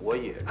中钉，我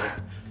也认。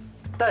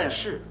但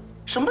是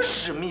什么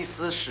史密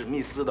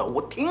斯的，我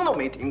听都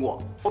没听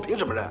过，我凭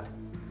什么认？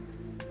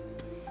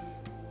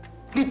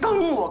你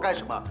瞪我干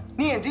什么？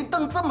你眼睛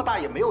瞪这么大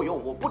也没有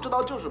用，我不知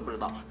道就是不知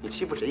道。你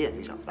欺负谁眼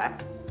睛小？来，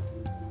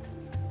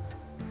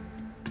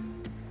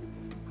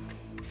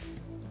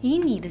以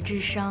你的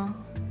智商，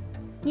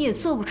你也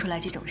做不出来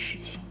这种事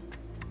情。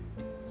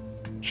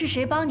是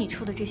谁帮你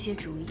出的这些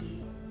主意？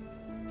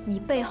你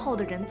背后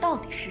的人到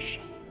底是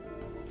谁？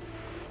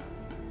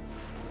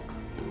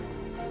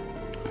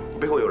我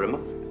背后有人吗？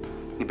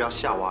你不要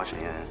瞎挖，沈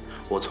岩。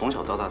我从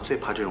小到大最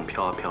怕这种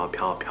飘啊飘啊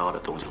飘啊飘的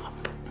东西了。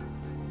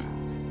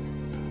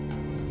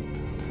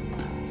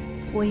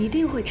我一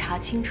定会查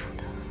清楚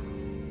的。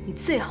你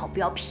最好不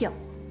要骗我。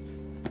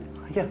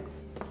哎呀，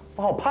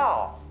我好怕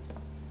哦，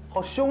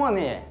好凶啊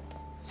你，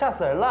吓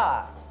死人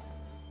了！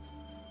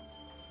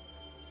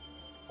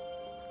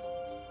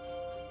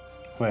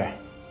喂，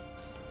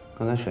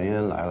刚才沈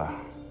岩来了，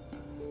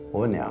我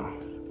问你啊，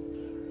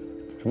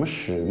什么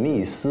史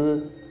密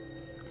斯？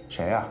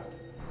谁呀？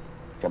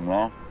怎么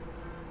了？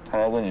他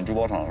来问你珠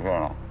宝厂的事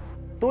了？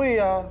对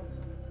呀，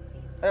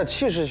哎呀，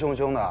气势汹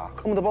汹的，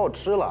恨不得把我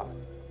吃了。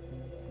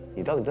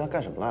你到底对他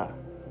干什么了？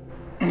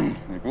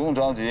你不用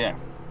着急，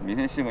明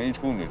天新闻一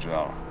出你就知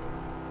道了。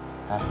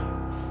哎，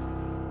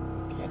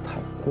别太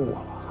过了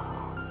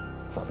啊！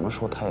怎么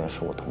说他也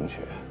是我同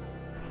学。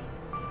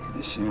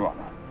你心软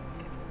了，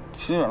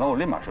心软了我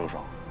立马收手。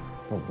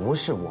我不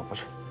是，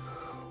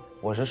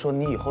我是说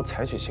你以后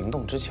采取行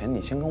动之前，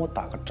你先跟我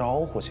打个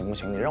招呼行不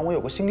行？你让我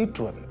有个心理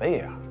准备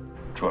啊。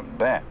准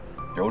备？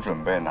有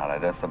准备哪来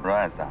的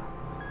surprise 啊？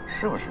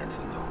是不是孙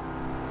总？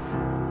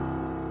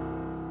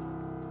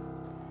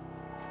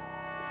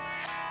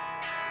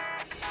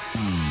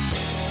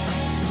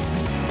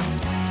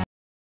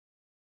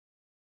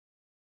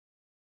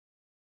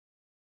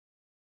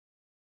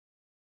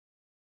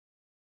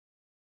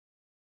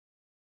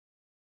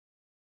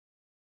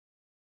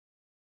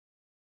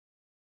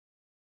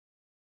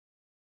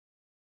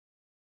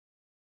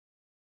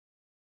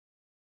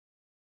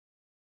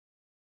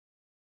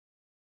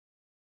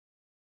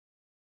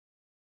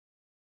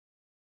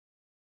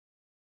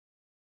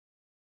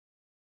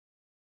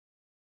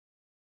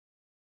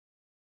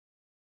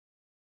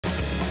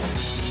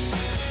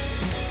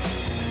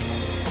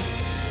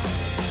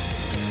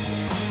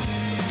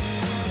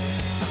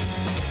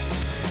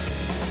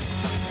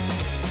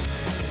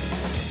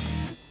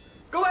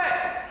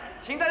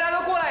请大家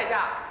都过来一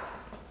下。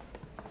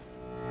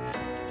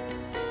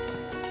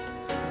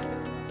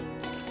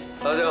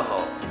大家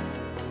好，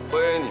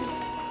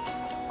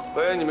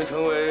欢迎你们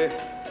成为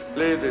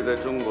Lazy 在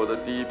中国的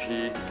第一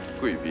批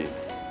贵宾。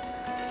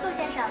陆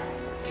先生，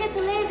这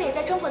次 Lazy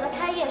在中国的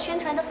开业宣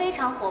传得非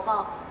常火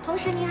爆，同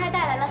时您还带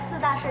来了4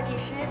大设计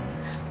师。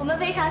我们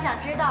非常想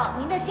知道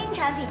您的新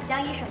产品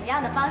将以什么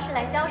样的方式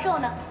来销售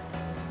呢？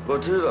我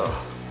知道，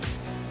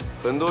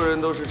很多人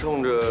都是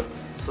冲着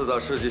4大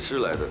设计师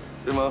来的，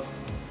对吗？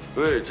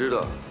我也知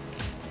道，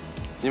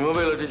你们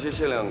为了这些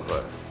限量款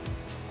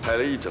排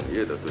了一整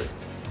夜的队，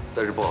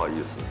但是不好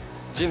意思，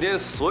今天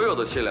所有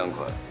的限量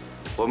款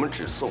我们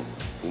只送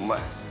不卖。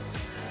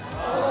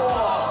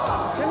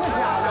哇，真的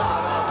假的？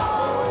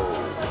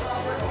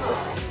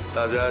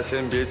大家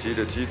先别急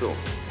着激动，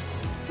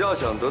要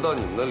想得到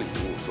你们的礼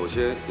物，首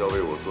先要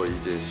为我做一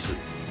件事。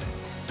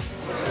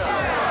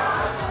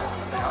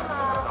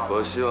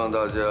我希望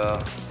大家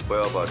不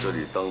要把这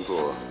里当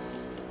做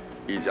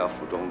一家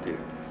服装店。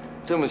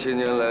这么些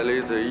年来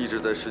 ，Lazy 一直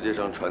在世界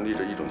上传递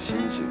着一种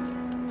心情，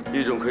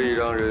一种可以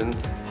让人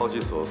抛弃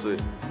琐碎、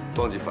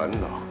忘记烦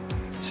恼、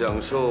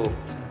享受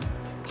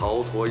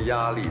逃脱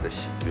压力的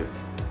喜悦。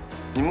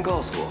你们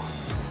告诉我，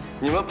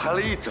你们排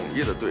了一整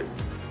夜的队，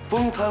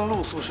风餐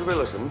露宿是为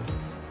了什么？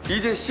一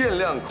件限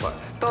量款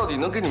到底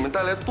能给你们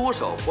带来多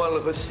少欢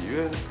乐和喜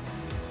悦呢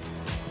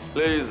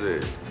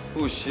 ？Lazy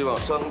不希望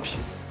商品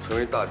成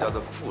为大家的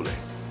负累。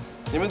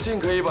你们尽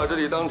可以把这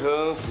里当成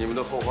你们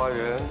的后花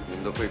园、你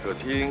们的会客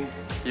厅，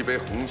一杯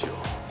红酒，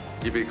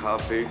一杯咖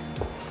啡，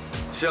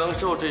享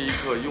受这一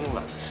刻慵懒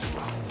的时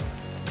光。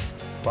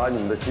把你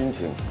们的心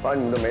情，把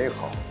你们的美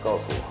好告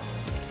诉我，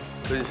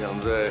分享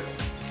在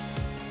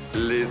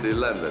Lazy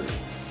Land 里，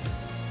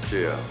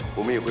这样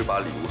我们也会把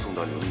礼物送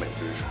到你们每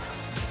个人手上。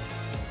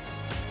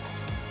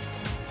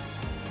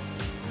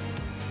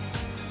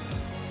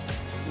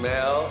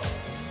Smell。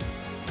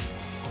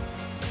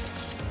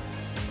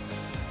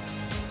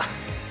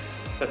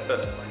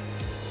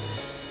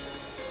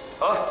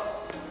好了，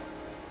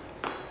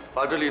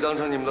把这里当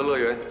成你们的乐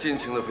园，尽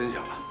情的分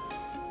享吧。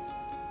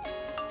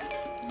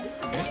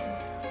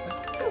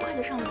这么快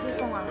就上了推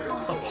送啊？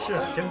是，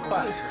真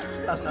快，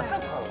太快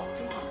了。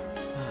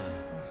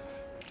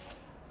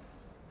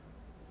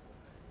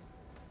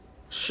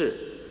是，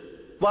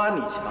挖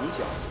你墙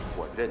角，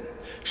我认；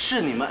视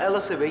你们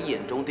LC 为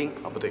眼中钉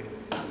啊，不对，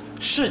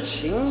视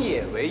秦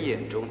野为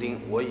眼中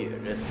钉，我也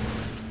认。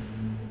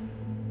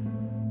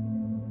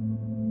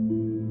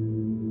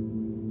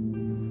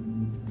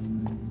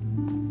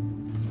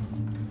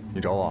你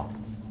找我？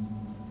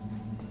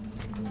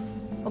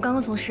我刚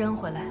刚从施恩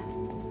回来，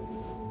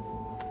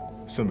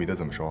孙彼得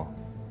怎么说？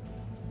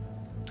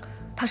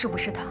他说不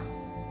是他。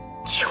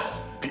狡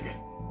辩！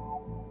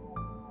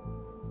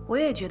我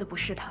也觉得不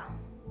是他，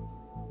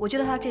我觉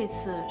得他这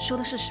次说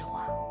的是实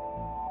话。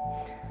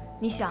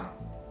你想，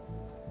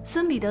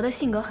孙彼得的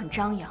性格很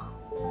张扬，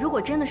如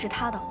果真的是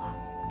他的话，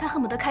他恨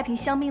不得开瓶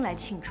香槟来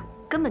庆祝，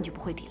根本就不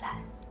会抵赖。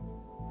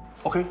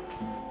OK，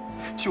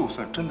 就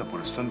算真的不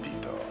是孙彼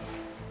得，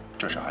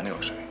这事还能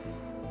有谁？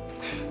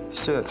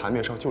现在台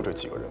面上就这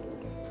几个人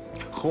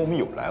物，和我们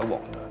有来往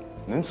的，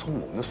能从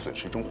我们的损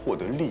失中获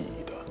得利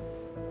益的，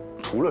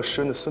除了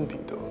施恩的孙彼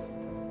得，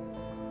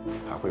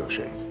还会有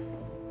谁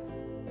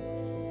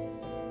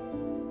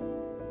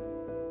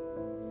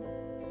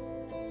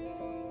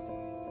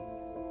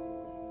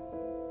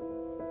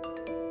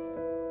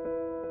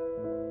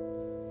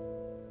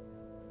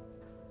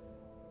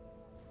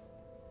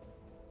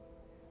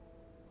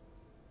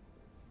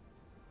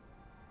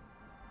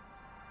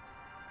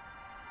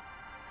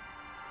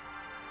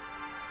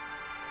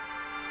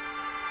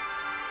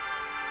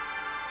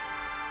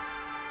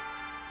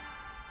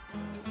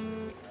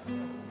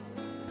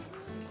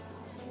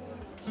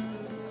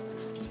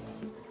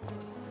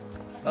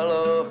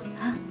？Hello.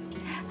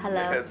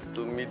 Hello. Nice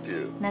to meet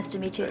you. Nice to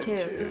meet you too.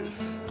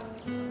 Cheers.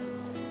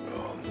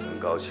 很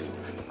高兴你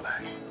们能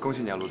来。恭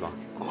喜你啊，陆总。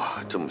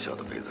哇，这么小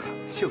的杯子，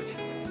秀气。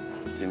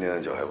今天的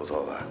酒还不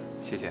错吧？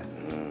谢谢。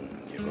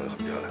以后很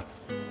漂亮。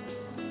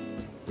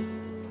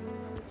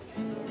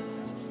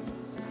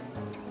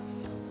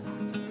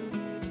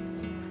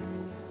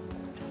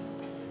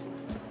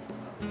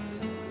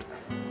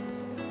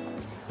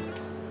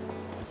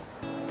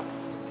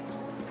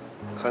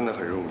看得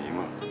很入迷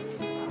吗？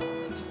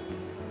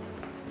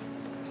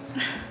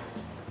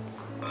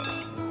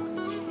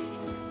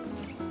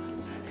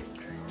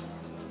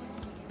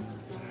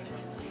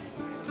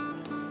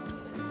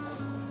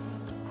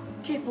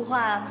这幅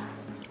画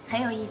很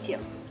有意境。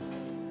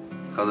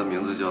它的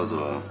名字叫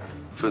做《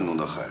愤怒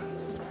的海》。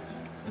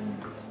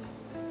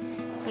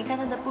你看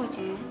它的布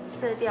局、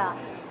色调，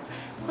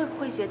会不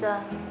会觉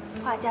得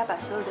画家把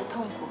所有的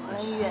痛苦和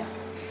恩怨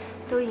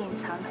都隐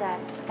藏在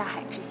大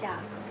海之下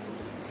了？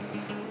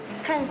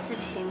看似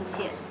平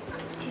静，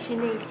其实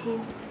内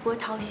心波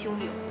涛汹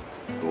涌。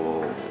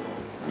哦，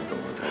你懂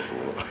得太多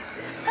了。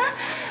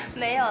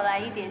没有啦，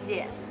一点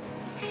点。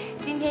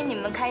今天你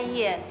们开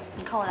业，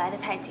你看我来的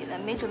太急了，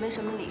没准备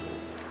什么礼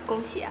物，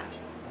恭喜啊！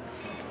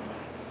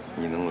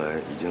你能来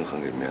已经很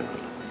给面子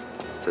了，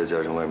再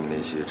加上外面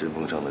那些针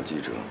锋上的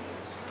记者，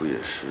不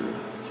也是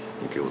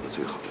你给我的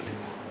最好的礼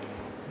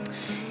物？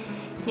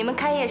你们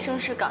开业声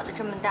势搞得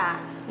这么大，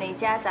哪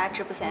家杂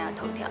志不想要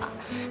头条？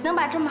能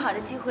把这么好的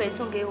机会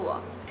送给我，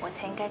我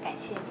才应该感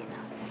谢你呢。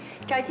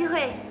找机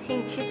会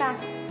请你吃饭。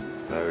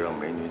哪有让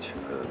美女请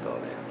客的道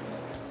理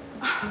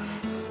啊？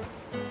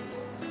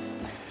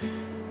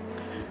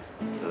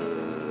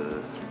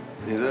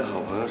你的好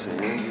朋友沈英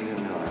今天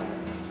没有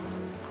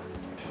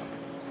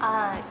来？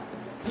啊，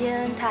伊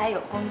恩他还有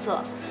工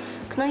作，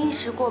可能一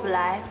时过不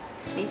来，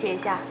理解一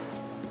下。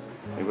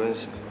没关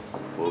系，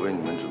我为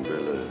你们准备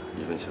了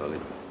一份小礼物。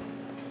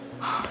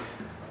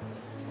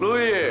路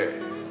易，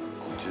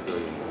你值得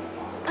拥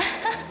有。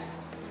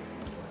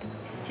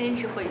真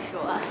是会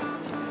说啊！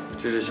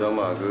这是小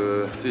马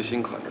哥最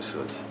新款的设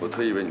计，我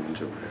特意为你们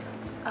准备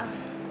的。啊，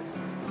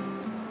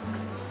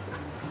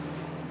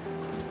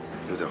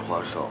有点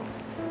花哨。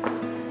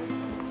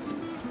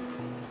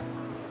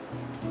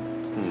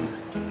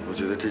我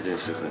觉得这件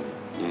适合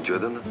你，你觉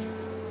得呢？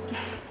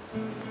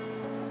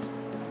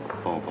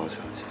帮我包起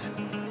来，谢谢。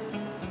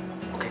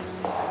OK，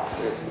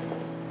 谢谢。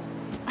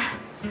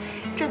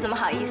这怎么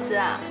好意思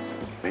啊？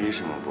没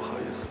什么不好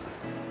意思的。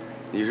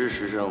你是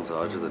时尚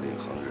杂志的领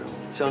航人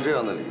物，像这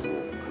样的礼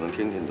物可能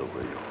天天都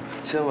会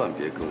有，千万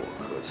别跟我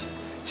客气，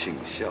请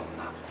笑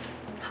纳。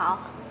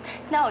好，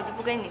那我就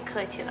不跟你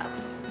客气了。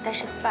但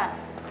是饭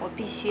我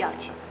必须要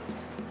请。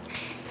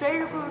择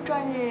日不如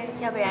撞日，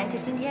要不然就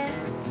今天。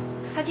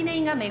他今天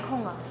应该没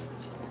空了。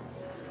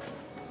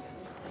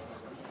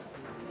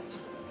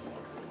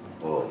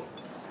哦，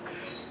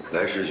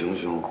来势汹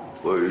汹，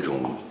我有一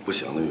种不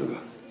祥的预感。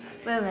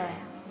薇薇，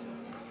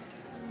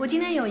我今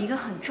天有一个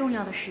很重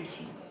要的事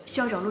情，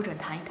需要找陆准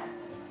谈一谈。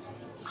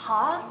好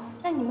啊，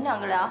那你们两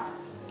个聊，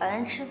反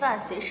正吃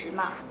饭随时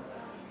嘛。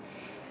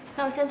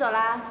那我先走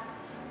啦。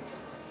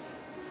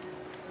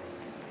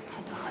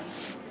态度好一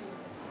点。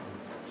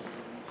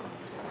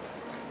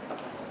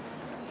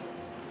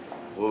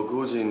我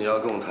估计你要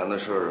跟我谈的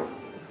事儿，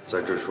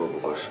在这儿说不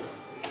合适，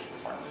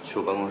去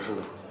我办公室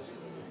吧。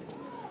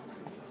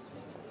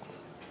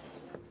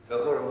要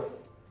喝什么？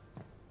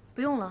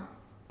不用了，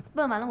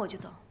问完了我就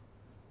走。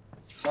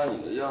看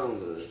你的样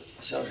子，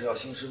像是要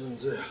兴师问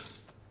罪啊。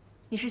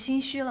你是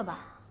心虚了吧？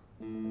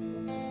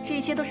这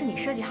一切都是你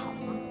设计好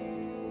的吗？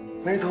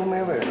没头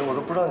没尾的，我都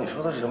不知道你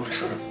说的是什么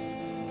事。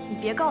你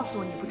别告诉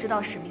我你不知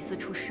道史密斯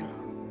出事了。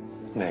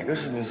哪个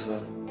史密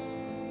斯？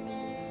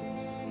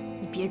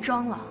你别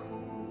装了。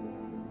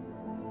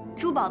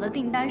珠宝的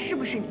订单是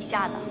不是你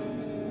下的？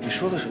你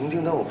说的什么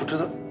订单？我不知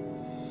道。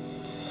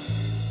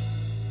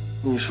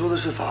你说的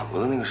是法国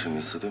的那个史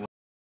密斯，对吗？